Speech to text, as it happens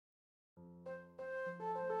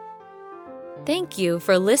Thank you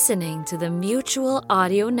for listening to the Mutual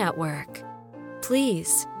Audio Network.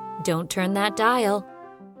 Please, don't turn that dial.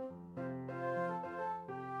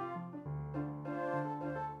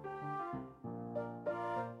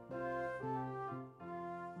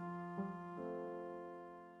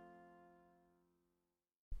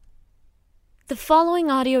 The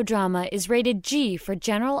following audio drama is rated G for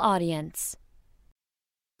general audience.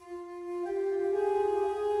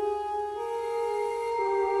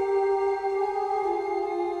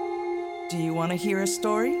 Do you want to hear a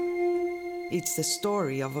story? It's the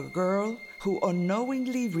story of a girl who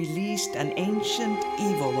unknowingly released an ancient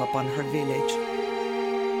evil upon her village.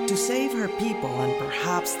 To save her people and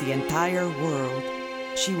perhaps the entire world,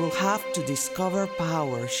 she will have to discover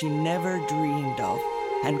power she never dreamed of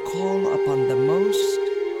and call upon the most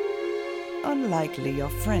unlikely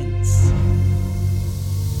of friends.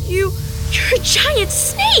 You're a giant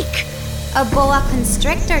snake! A boa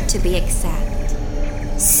constrictor, to be exact.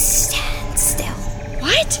 Stand still.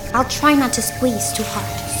 What? I'll try not to squeeze too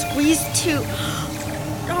hard. Squeeze too.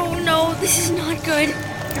 Oh no, this is not good.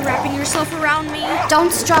 You're wrapping yourself around me.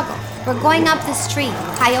 Don't struggle. We're going up this tree.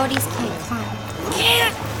 Coyotes can't climb.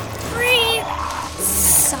 Can't breathe.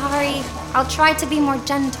 Sorry. I'll try to be more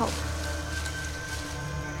gentle.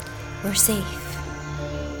 We're safe.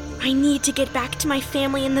 I need to get back to my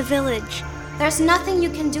family in the village. There's nothing you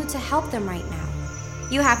can do to help them right now.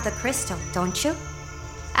 You have the crystal, don't you?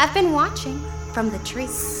 I've been watching from the tree.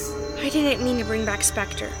 I didn't mean to bring back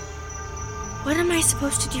Spectre. What am I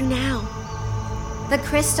supposed to do now? The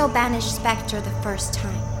crystal banished Spectre the first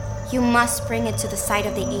time. You must bring it to the site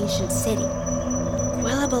of the ancient city.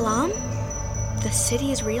 Gwella Balam? The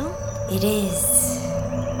city is real? It is.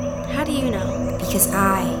 How do you know? Because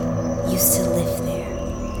I used to live there.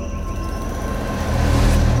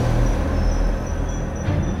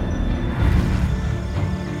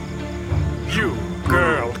 You,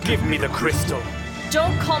 girl, give me the crystal.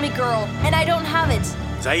 Don't call me girl, and I don't have it.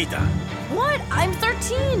 Zaida. What? I'm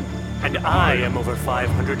 13. And I am over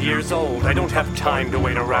 500 years old. I don't have time to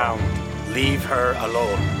wait around. Leave her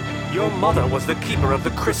alone. Your mother was the keeper of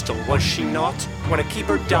the crystal, was she not? When a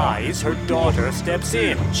keeper dies, her daughter steps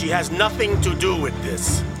in. She has nothing to do with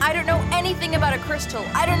this. I don't know anything about a crystal.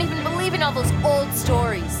 I don't even believe in all those old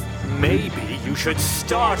stories. Maybe you should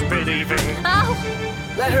start believing.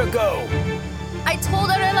 Ow! Let her go. I told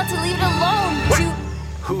Aurela to leave it alone.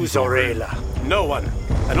 Who's Aurela? No one.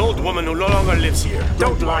 An old woman who no longer lives here.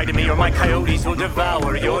 Don't lie to me or my coyotes will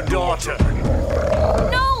devour your daughter.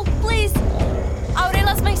 No, please.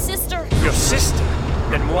 Aurela's my sister. Your sister?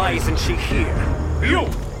 Then why isn't she here? You!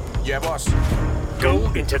 Yeah, boss.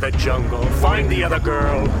 Go into the jungle, find the other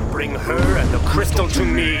girl, bring her and the crystal to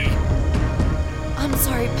me. I'm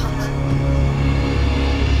sorry, Papa.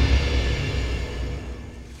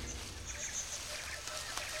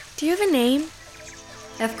 Do you have a name?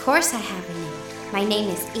 Of course I have a name. My name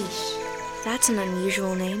is Ish. That's an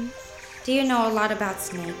unusual name. Do you know a lot about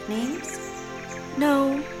snake names?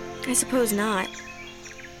 No, I suppose not.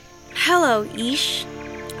 Hello, Ish.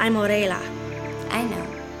 I'm Aurela. I know.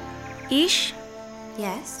 Ish?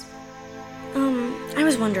 Yes? I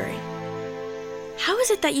was wondering. How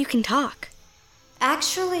is it that you can talk?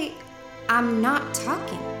 Actually, I'm not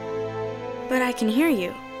talking. But I can hear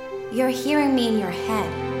you. You're hearing me in your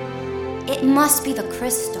head. It must be the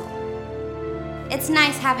crystal. It's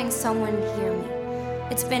nice having someone hear me.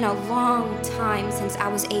 It's been a long time since I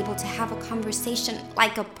was able to have a conversation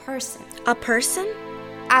like a person. A person?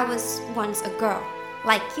 I was once a girl,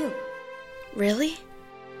 like you. Really?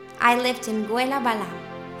 I lived in Gwella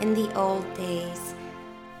Balam in the old days.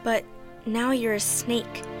 But now you're a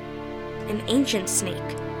snake. An ancient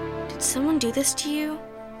snake. Did someone do this to you?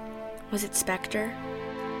 Was it Spectre?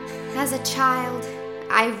 As a child,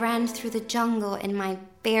 I ran through the jungle in my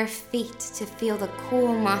bare feet to feel the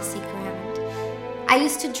cool mossy ground. I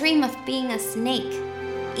used to dream of being a snake,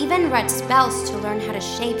 even read spells to learn how to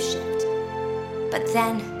shapeshift. But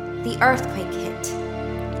then, the earthquake hit.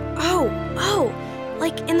 Oh,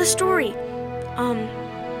 like in the story.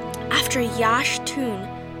 After Yash Toon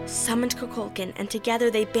summoned Kukulkan and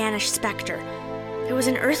together they banished Spectre. There was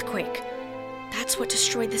an earthquake. That's what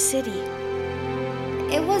destroyed the city.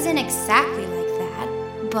 It wasn't exactly like that,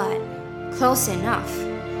 but close enough.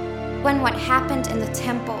 When what happened in the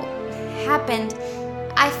temple happened,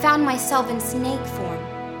 I found myself in snake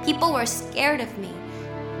form. People were scared of me.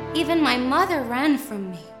 Even my mother ran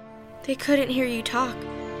from me. They couldn't hear you talk.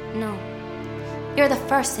 No. You're the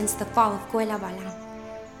first since the fall of Gwella Balam.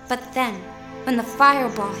 But then, when the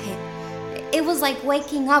fireball hit, it was like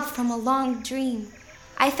waking up from a long dream.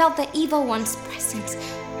 I felt the evil one's presence,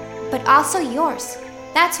 but also yours.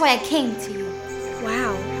 That's why I came to you.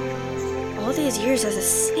 Wow. All these years as a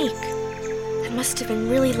snake. That must have been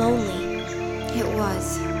really lonely. It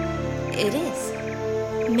was. It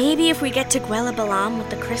is. Maybe if we get to Gwella Balam with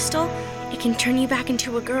the crystal, it can turn you back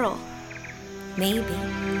into a girl. Maybe.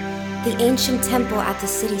 The ancient temple at the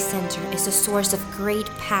city center is a source of great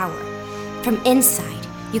power. From inside,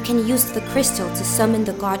 you can use the crystal to summon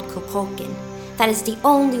the god Kukulkan. That is the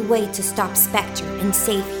only way to stop Spectre and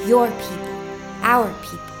save your people, our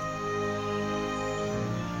people.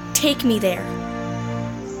 Take me there.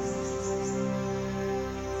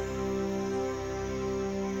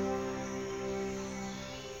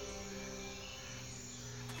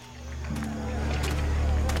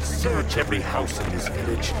 Search every house in this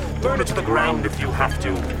village. Burn it to the ground if you have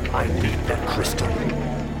to. I need that crystal.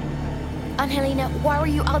 Angelina, why were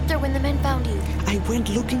you out there when the men found you? I went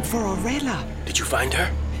looking for Aurela. Did you find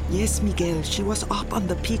her? Yes, Miguel. She was up on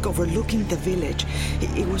the peak overlooking the village.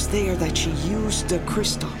 It was there that she used the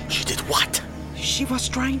crystal. She did what? She was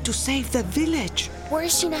trying to save the village. Where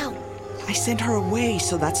is she now? I sent her away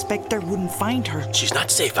so that Spectre wouldn't find her. She's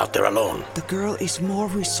not safe out there alone. The girl is more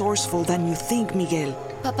resourceful than you think, Miguel.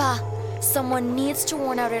 Papa, someone needs to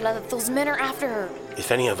warn Aurela that those men are after her.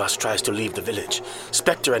 If any of us tries to leave the village,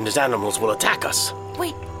 Spectre and his animals will attack us.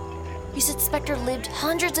 Wait, you said Spectre lived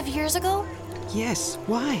hundreds of years ago? Yes,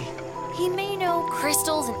 why? He may know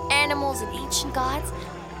crystals and animals and ancient gods.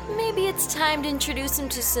 Maybe it's time to introduce him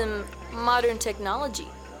to some modern technology.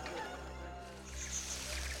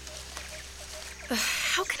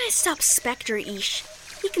 How can I stop Spectre, Ish?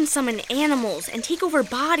 He can summon animals and take over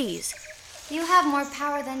bodies. You have more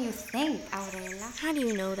power than you think, Aurela. How do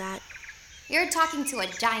you know that? You're talking to a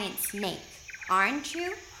giant snake, aren't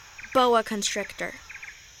you? Boa constrictor.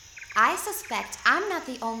 I suspect I'm not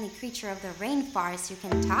the only creature of the rainforest you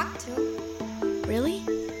can talk to. Really?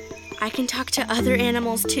 I can talk to other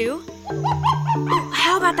animals too?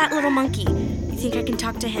 How about that little monkey? You think I can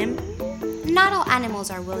talk to him? Not all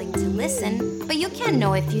animals are willing to listen, but you can't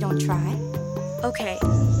know if you don't try. Okay.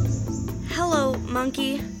 Hello,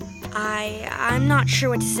 monkey. I'm not sure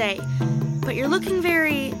what to say, but you're looking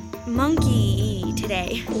very monkey-y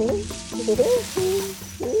today.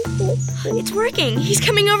 It's working. He's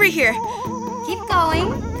coming over here. Keep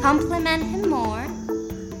going. Compliment him more.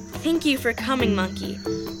 Thank you for coming, monkey.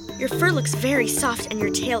 Your fur looks very soft and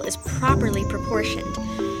your tail is properly proportioned.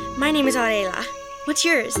 My name is Aurela. What's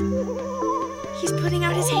yours? He's putting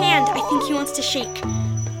out his hand. I think he wants to shake.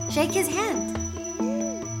 Shake his hand.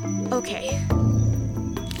 Okay.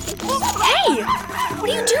 Hey! What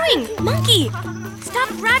are you doing? Monkey! Stop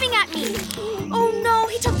grabbing at me! Oh no,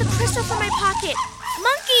 he took the crystal from my pocket!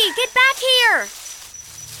 Monkey, get back here!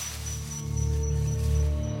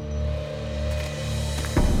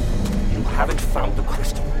 You haven't found the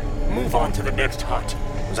crystal. Move on to the next hut.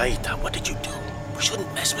 Zaita, what did you do? We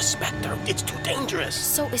shouldn't mess with Spectre. It's too dangerous.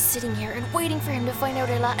 So is sitting here and waiting for him to find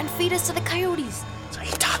Aurela and feed us to the coyotes.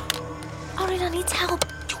 Zaita, Aurela needs help.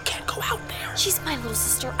 you can't go out there. She's my little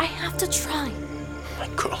sister. I have to try. My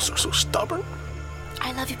girls are so stubborn.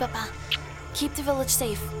 I love you, Papa. Keep the village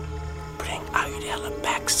safe. Bring Aurela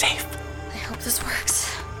back safe. I hope this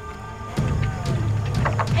works.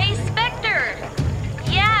 Hey, Spectre!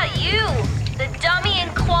 Yeah, you! The dummy in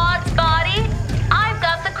Claude's body? I've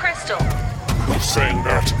got the crystal. Quit saying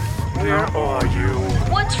that. Where are you?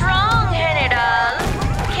 What's wrong, General?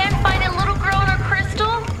 Can't find a little girl in her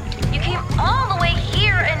crystal? You came all the way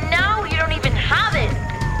here and now you don't even have it.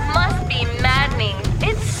 Must be maddening.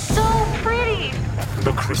 It's so pretty.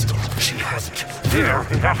 The crystal. She has it. There,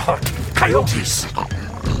 in that hut. Coyotes!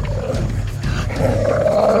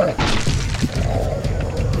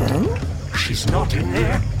 She's not in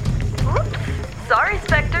there. Oops. Sorry,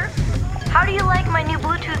 Spectre. How do you like my new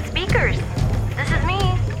Bluetooth speakers? This is me,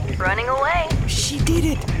 running away. She did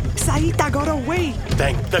it! Zaita got away!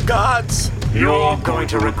 Thank the gods. You're going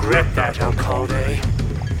to regret that, Alcalde.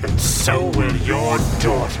 And so will your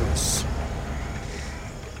daughters.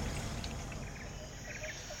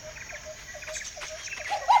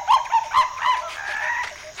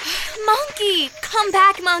 Monkey! Come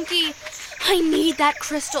back, monkey! I need that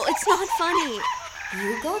crystal. It's not funny.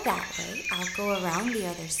 You go that way, I'll go around the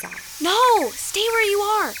other side. No! Stay where you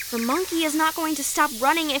are! The monkey is not going to stop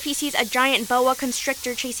running if he sees a giant boa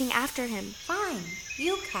constrictor chasing after him. Fine,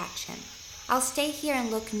 you catch him. I'll stay here and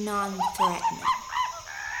look non-threatening.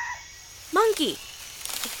 Monkey!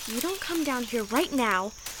 If you don't come down here right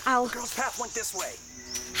now, I'll... Girl's path went this way.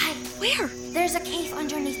 Hi, Where? there's a cave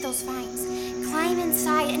underneath those vines. Climb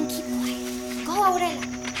inside and keep quiet. Go, Aurela.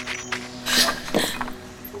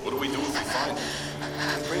 What do we do if we find him?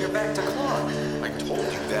 Bring her back to Claude. I told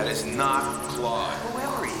you that is not Claude.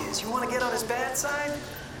 Whoever he is, you want to get on his bad side?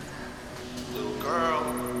 Little girl,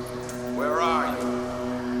 where are you?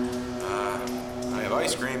 I have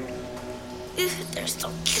ice cream. They're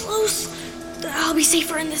so close. I'll be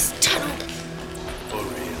safer in this tunnel.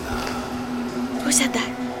 Orilla. Who said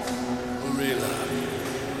that? Orilla.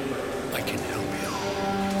 I can help you.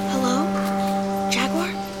 Hello? Jaguar?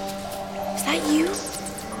 Is that you?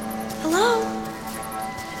 Hello?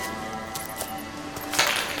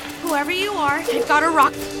 Whoever you are, I've got a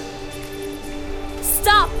rock.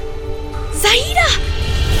 Stop! Zaida!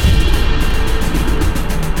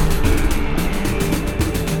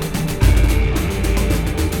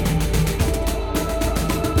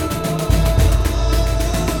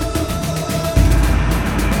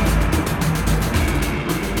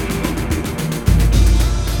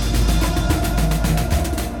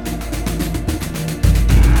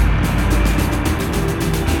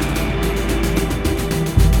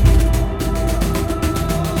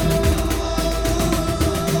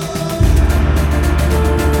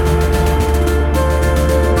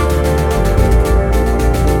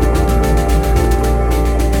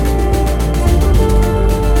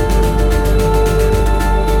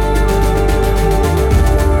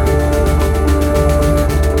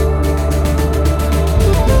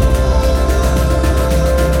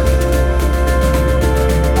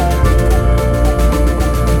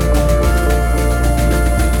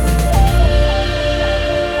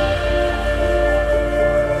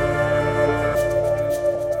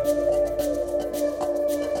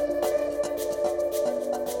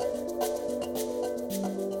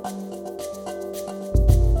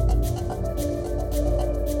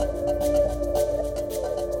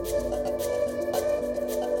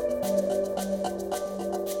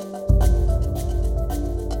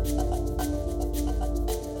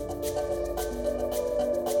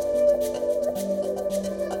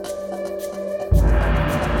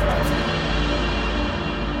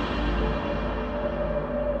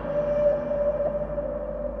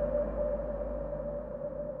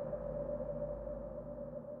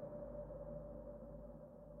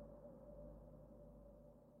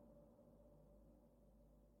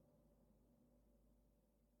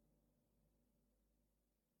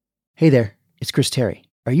 Hey there, it's Chris Terry.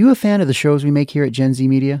 Are you a fan of the shows we make here at Gen Z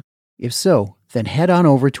Media? If so, then head on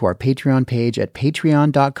over to our Patreon page at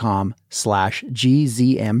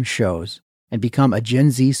patreon.com/GZMshows and become a Gen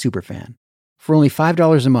Z superfan. For only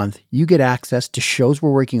 $5 a month, you get access to shows we're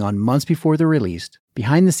working on months before they're released,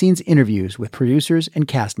 behind-the-scenes interviews with producers and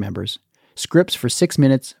cast members, scripts for 6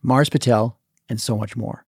 Minutes, Mars Patel, and so much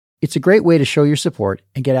more. It's a great way to show your support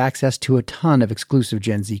and get access to a ton of exclusive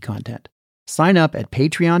Gen Z content. Sign up at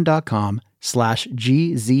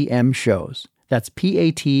patreon.com/GZMshows. That's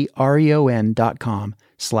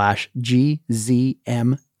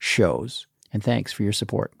patreon.com/GZMshows. And thanks for your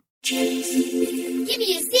support. Give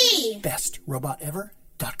me a Z!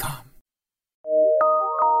 BestRobotEver.com.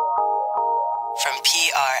 From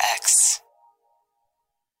PRX.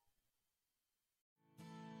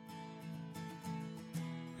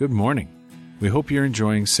 Good morning. We hope you're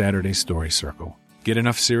enjoying Saturday Story Circle. Get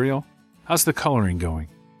enough cereal? How's the coloring going?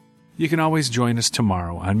 You can always join us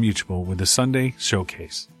tomorrow on Mutual with the Sunday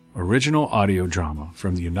Showcase, original audio drama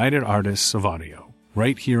from the United Artists of Audio,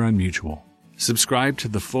 right here on Mutual. Subscribe to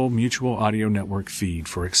the full Mutual Audio Network feed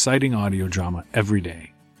for exciting audio drama every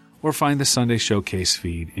day, or find the Sunday Showcase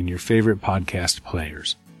feed in your favorite podcast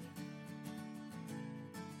players.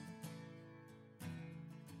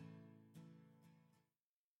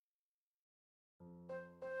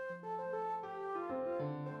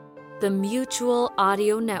 The Mutual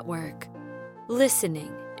Audio Network.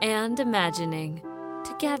 Listening and imagining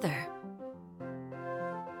together.